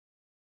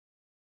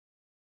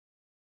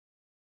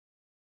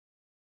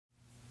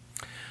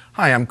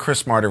Hi, I'm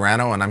Chris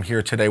Martirano, and I'm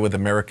here today with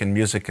American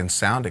Music and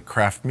Sound at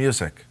Kraft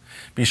Music.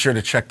 Be sure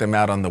to check them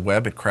out on the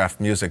web at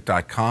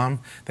craftmusic.com.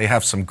 They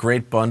have some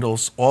great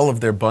bundles. All of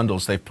their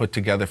bundles they've put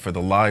together for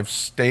the live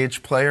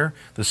stage player,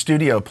 the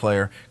studio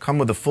player, come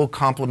with a full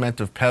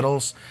complement of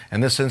pedals,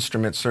 and this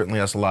instrument certainly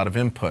has a lot of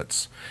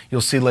inputs.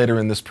 You'll see later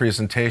in this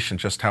presentation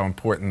just how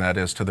important that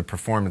is to the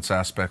performance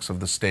aspects of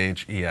the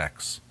Stage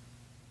EX.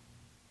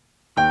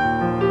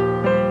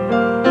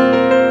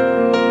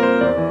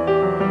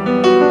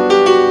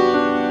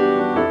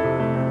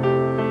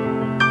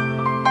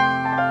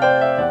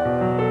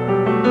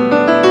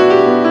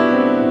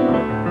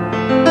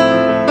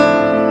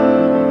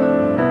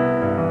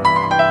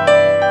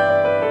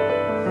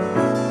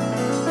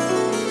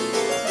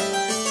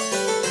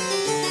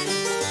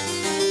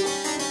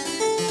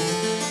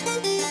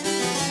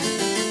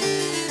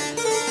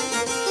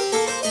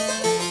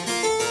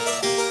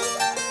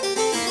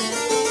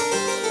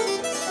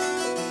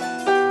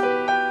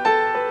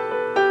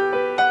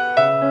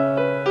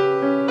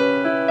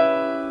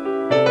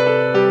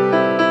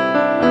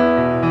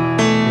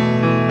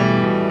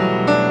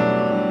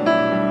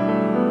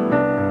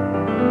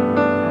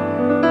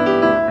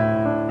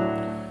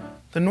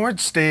 The Nord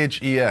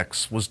Stage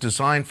EX was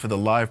designed for the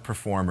live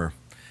performer,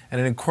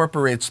 and it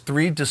incorporates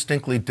three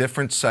distinctly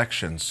different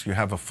sections. You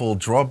have a full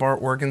drawbar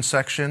organ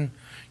section,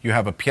 you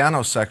have a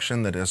piano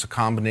section that is a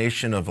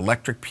combination of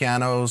electric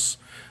pianos,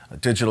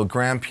 digital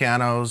grand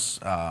pianos,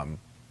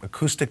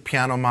 acoustic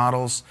piano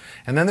models,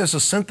 and then there's a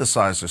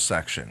synthesizer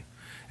section.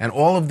 And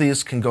all of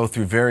these can go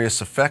through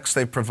various effects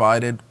they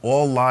provided,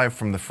 all live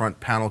from the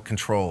front panel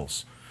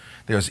controls.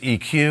 There's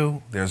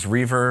EQ, there's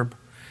reverb,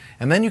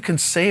 and then you can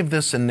save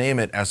this and name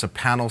it as a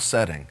panel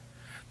setting.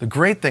 The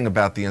great thing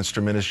about the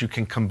instrument is you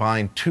can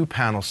combine two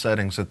panel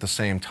settings at the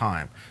same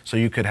time. So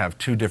you could have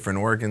two different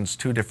organs,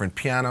 two different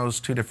pianos,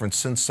 two different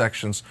synth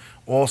sections,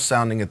 all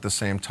sounding at the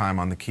same time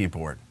on the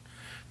keyboard.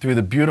 Through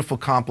the beautiful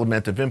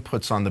complement of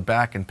inputs on the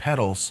back and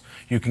pedals,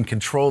 you can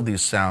control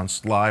these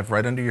sounds live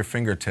right under your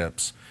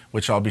fingertips,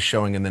 which I'll be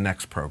showing in the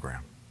next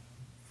program.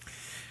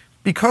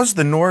 Because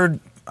the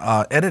Nord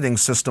editing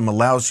system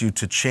allows you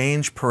to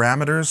change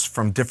parameters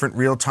from different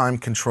real-time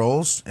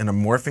controls in a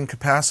morphing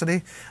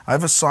capacity,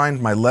 I've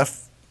assigned my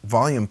left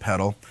volume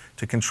pedal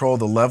to control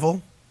the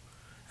level,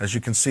 as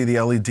you can see the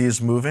LEDs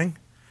moving,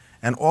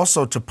 and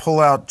also to pull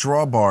out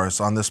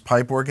drawbars on this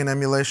pipe organ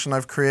emulation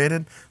I've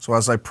created. So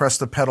as I press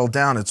the pedal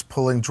down, it's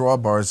pulling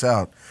drawbars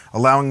out,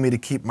 allowing me to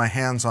keep my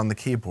hands on the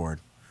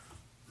keyboard.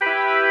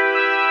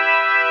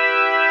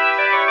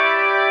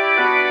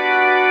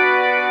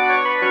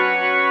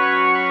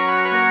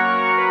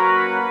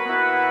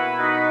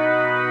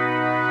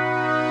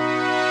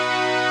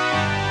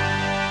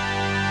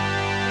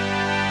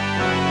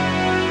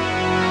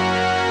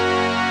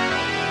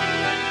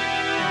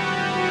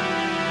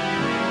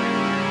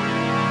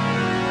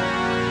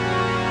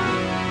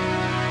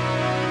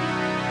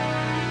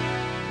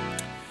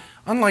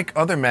 Unlike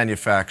other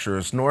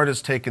manufacturers, Nord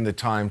has taken the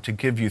time to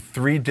give you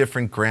three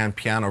different grand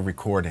piano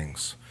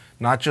recordings,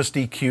 not just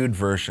EQ'd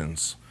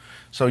versions.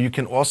 So you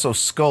can also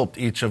sculpt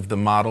each of the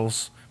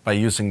models by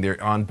using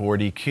their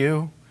onboard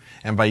EQ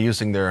and by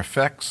using their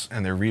effects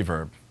and their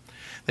reverb.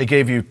 They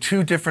gave you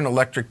two different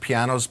electric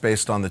pianos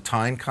based on the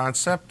Tyne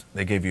concept.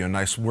 They gave you a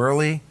nice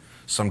whirly,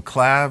 some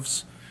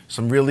clavs,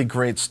 some really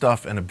great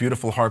stuff, and a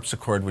beautiful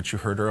harpsichord, which you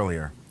heard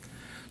earlier.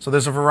 So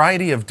there's a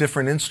variety of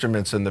different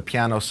instruments in the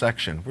piano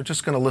section. We're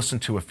just going to listen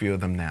to a few of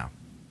them now.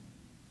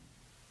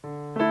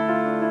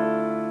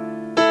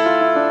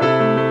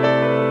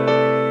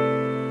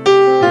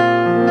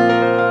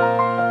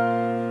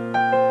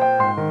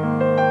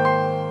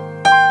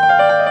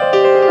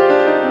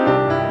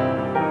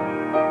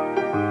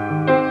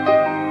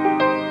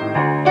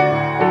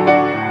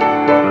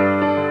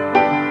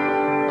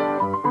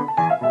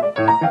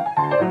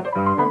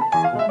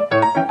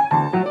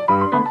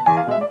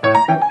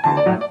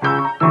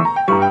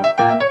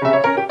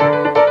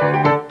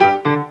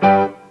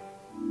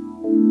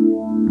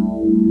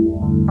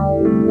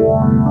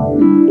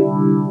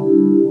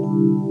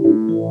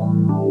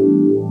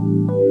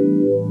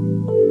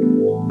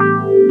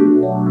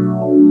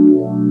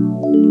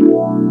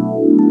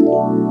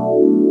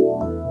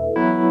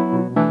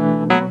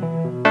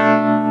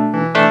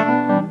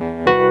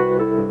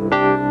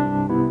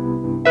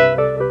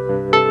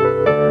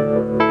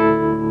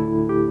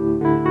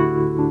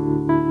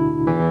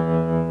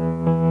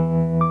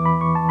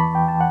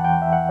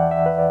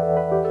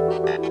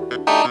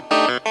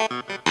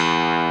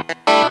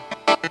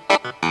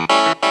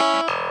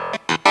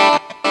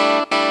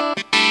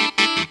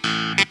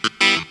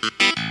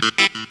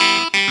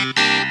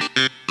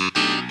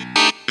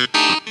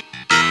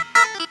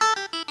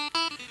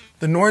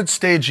 The Nord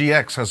Stage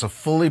EX has a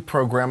fully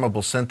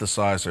programmable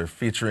synthesizer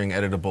featuring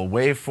editable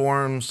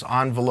waveforms,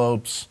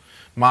 envelopes,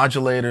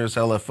 modulators,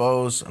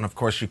 LFOs, and of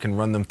course you can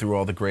run them through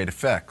all the great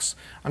effects.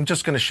 I'm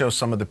just going to show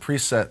some of the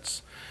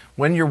presets.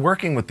 When you're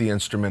working with the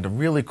instrument, a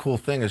really cool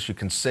thing is you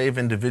can save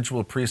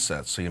individual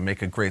presets. So you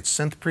make a great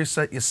synth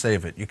preset, you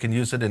save it. You can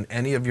use it in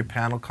any of your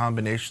panel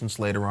combinations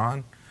later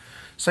on.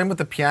 Same with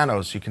the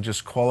pianos. You can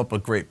just call up a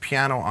great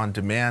piano on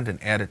demand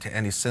and add it to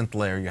any synth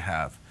layer you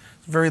have.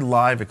 It's a very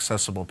live,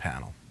 accessible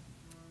panel.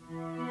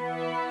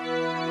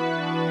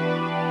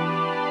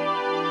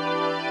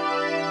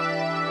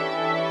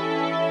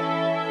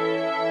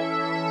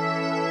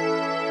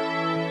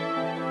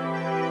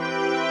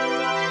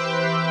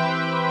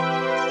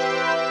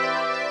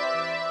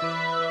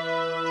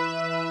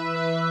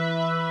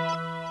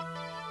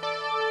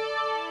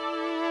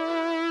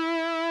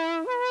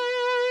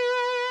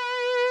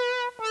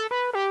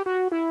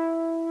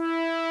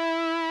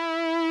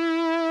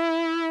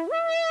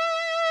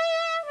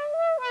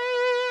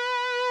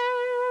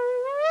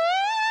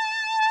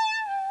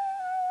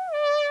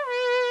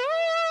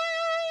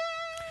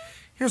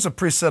 Here's a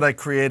preset I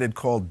created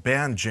called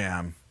Band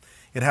Jam.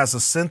 It has a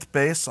synth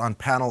bass on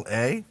panel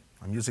A.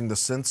 I'm using the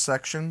synth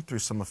section through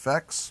some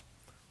effects.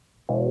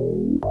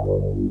 And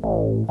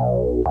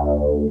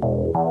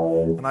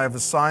I have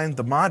assigned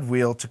the mod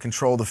wheel to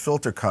control the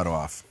filter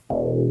cutoff.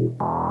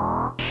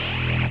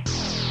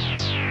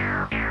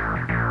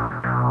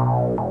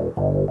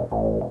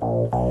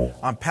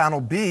 On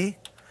panel B,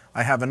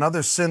 I have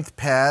another synth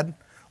pad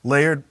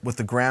layered with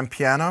the grand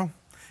piano,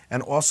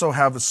 and also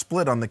have a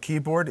split on the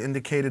keyboard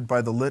indicated by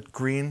the lit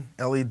green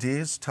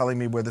LEDs telling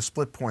me where the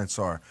split points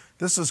are.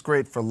 This is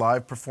great for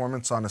live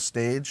performance on a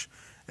stage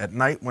at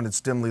night when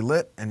it's dimly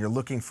lit and you're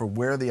looking for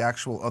where the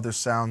actual other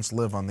sounds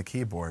live on the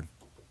keyboard.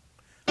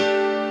 And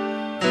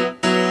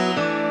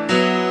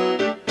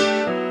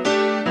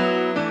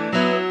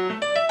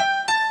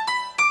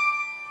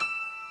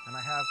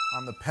I have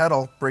on the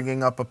pedal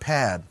bringing up a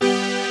pad.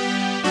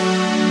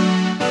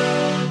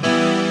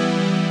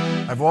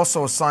 I've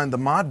also assigned the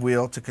mod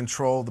wheel to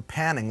control the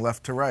panning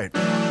left to right.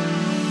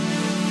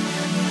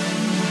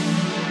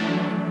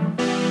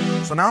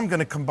 So now I'm going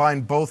to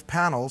combine both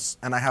panels,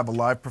 and I have a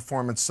live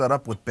performance set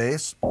up with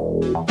bass.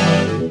 Pull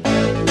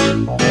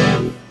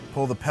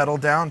the pedal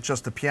down,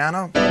 just the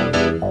piano.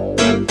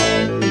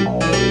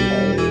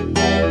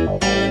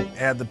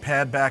 Add the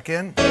pad back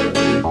in.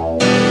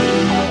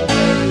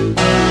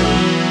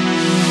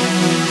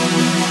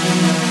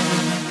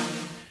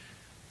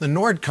 The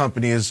Nord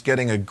company is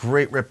getting a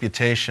great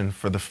reputation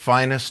for the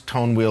finest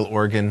tone wheel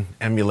organ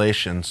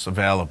emulations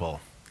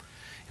available.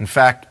 In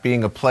fact,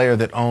 being a player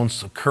that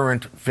owns a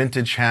current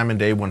vintage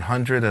Hammond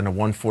A100 and a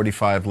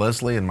 145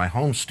 Leslie in my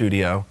home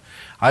studio,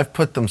 I've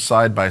put them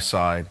side by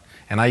side,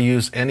 and I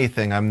use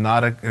anything. I'm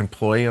not an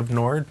employee of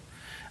Nord.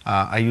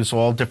 I use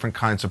all different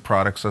kinds of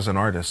products as an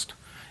artist,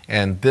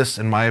 and this,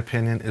 in my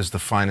opinion, is the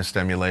finest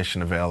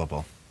emulation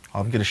available.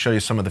 I'm going to show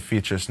you some of the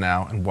features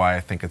now and why I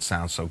think it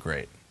sounds so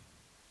great.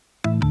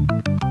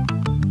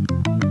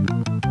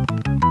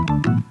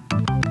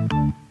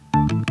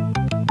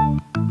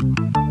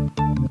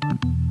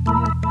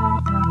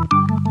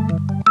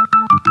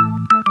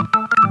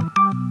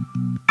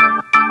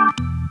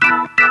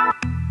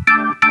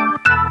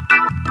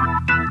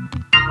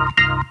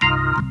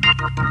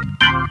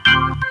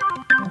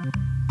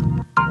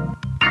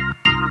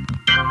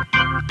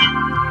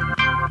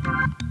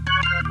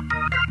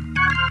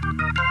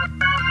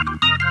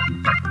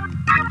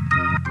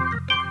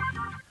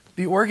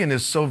 The organ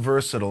is so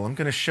versatile. I'm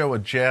going to show a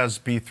jazz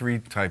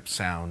B3 type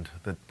sound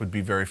that would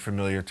be very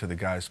familiar to the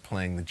guys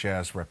playing the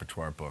jazz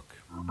repertoire book.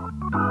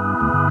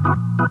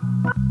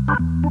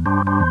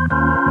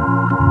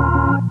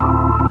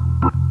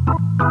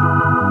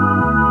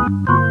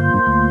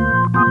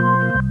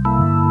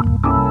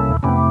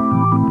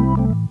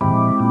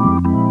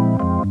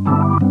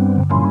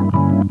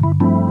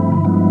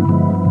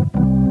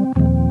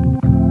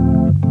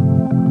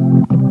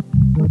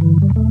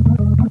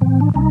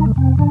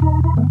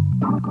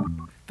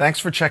 Thanks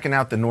for checking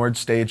out the Nord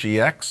Stage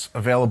EX,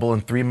 available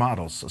in 3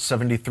 models, a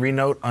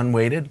 73-note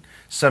unweighted,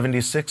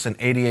 76 and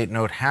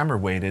 88-note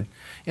hammer-weighted,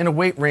 in a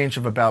weight range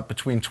of about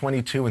between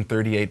 22 and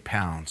 38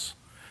 pounds.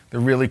 They're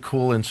really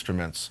cool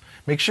instruments.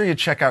 Make sure you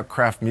check out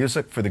Kraft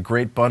Music for the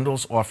great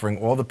bundles offering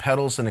all the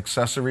pedals and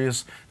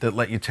accessories that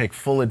let you take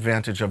full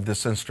advantage of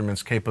this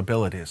instrument's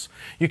capabilities.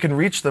 You can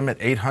reach them at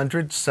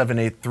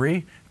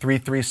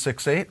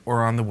 800-783-3368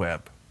 or on the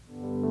web.